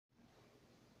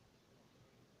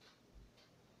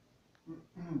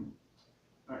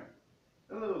Alright.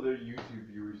 Hello there,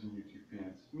 YouTube viewers and YouTube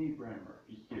fans. Me, Brian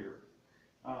Murphy, here.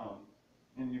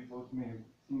 And you folks may have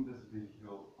seen this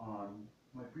video on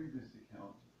my previous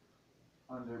account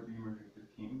under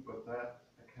BMurphy15, but that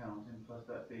account and plus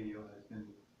that video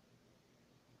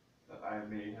that I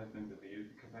made has been deleted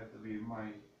because I deleted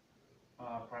my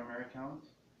primary account.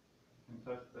 And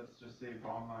plus, let's just say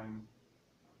online.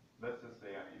 Let's just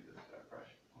say I need this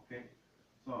fresh. Okay.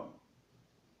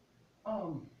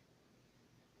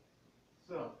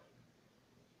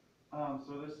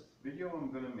 So this video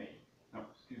I'm gonna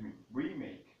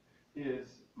remake is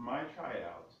my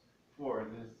tryout for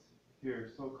this here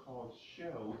so-called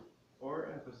show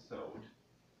or episode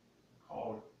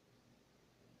called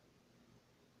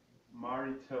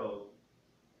Marital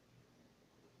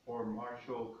or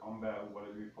Martial Combat,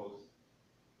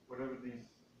 whatever these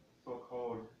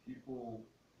so-called people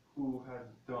who has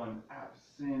done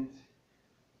Absent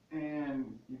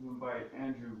and even by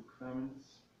Andrew Clements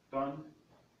done,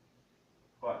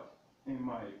 but in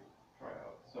my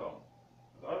tryout. So,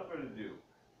 without further ado,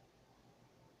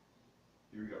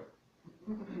 here we go.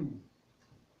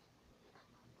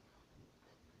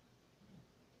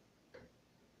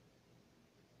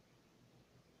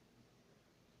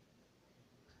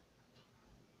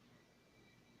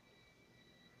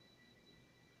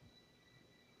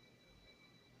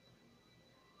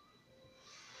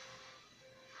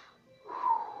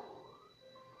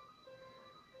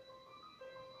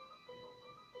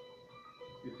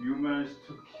 If you manage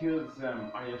to kill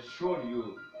them, I assure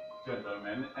you,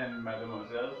 gentlemen and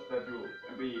mademoiselles, that you will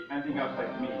be ending up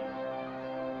like me.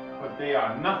 But they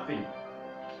are nothing.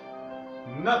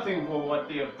 Nothing for what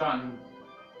they have done.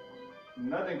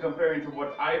 Nothing comparing to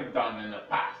what I've done in the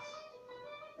past.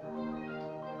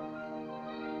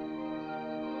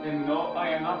 And no, I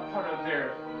am not part of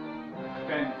their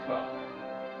fan club.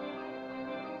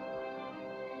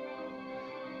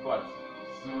 But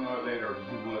sooner or later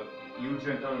you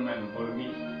gentlemen will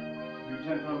meet. You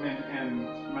gentlemen and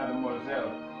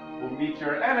mademoiselle will meet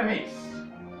your enemies.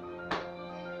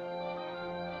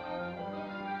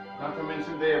 Not to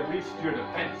mention they have reached your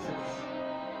defenses.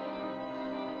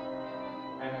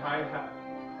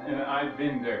 And I've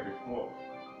been there before.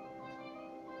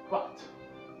 But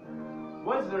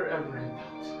was there ever a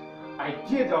doubt? I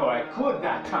did all I could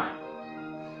that time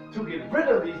to get rid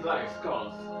of these life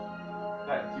skulls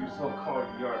that you so-called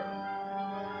your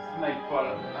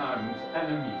snake-bottom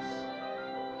enemies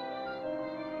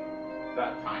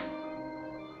that time.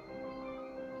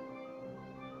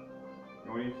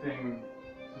 The only thing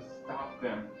to stop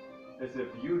them is if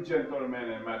you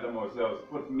gentlemen and mademoiselles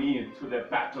put me into the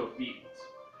battlefield,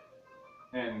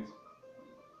 and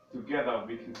together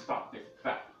we can stop this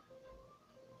trap.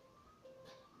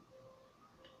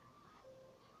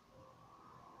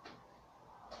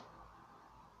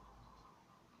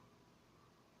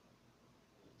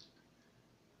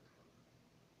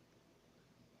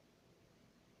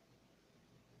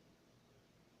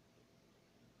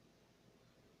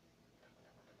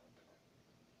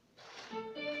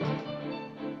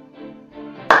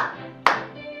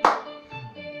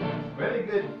 Very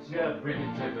good job,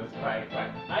 BrandonTheGentlespy.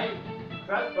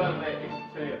 That's Baudelaire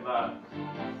explained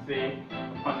say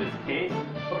on this case.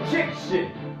 Objection!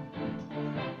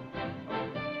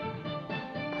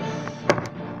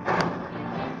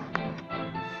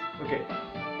 Okay.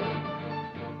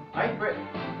 I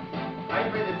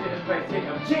BrandonTheGentlespy say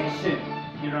objection,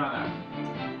 Your Honor.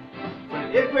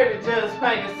 But if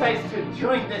BrandonTheGentlespy decides to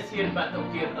join this here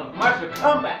battlefield of martial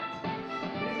combat,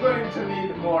 he's going to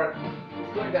need more.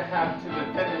 He's going to have to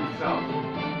defend himself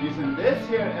using this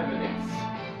here evidence.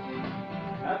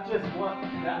 Not just one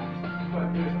that,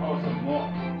 but there's also more.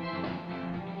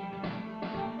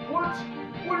 What?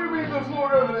 What do you mean there's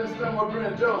more evidence than what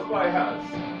BrandonTheGentlespy has?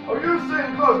 Are you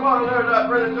saying Klaus Baudelaire that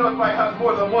BrandonTheGentlespy has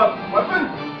more than one weapon?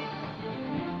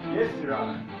 Yes, Your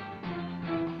Honor.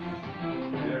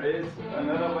 There is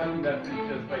another weapon that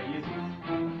BrandonTheGentlespy uses.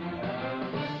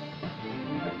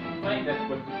 I can find that,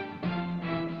 but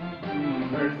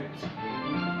where is it?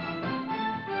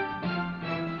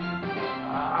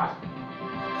 Ah.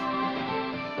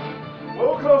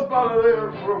 Well, Klaus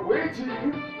Baudelaire, we're waiting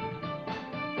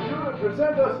for you to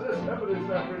present us this evidence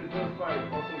that BrandonTheGentlespy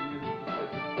also uses as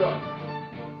a gun.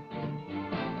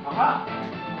 Aha!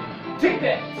 Take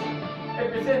that! I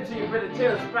present to you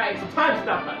BrandonTheGentlespy's time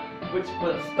stopper, which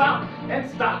will stop and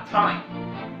start time.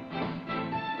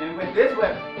 And with this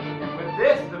weapon, and with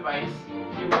this device,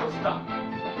 he will stop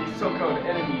these so-called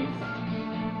enemies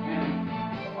and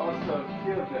also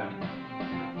kill them.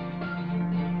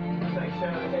 Just like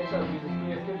Shadow the Hedgehog uses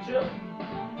PS control.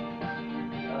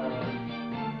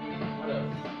 What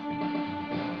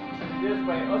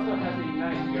Gentlespy also has a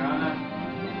knife, Your Honor.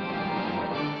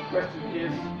 Question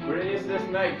is, where is this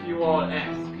knife, you all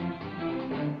ask?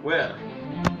 Well,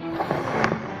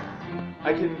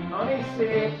 I can only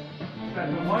say that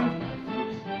the one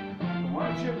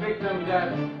true victim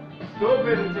that stole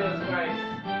BrandonTheGentlespy's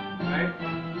knife,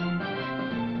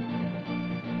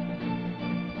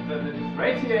 that is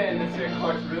right here in this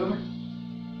courtroom,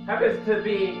 happens to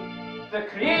be the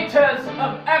creators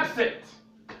of Absent!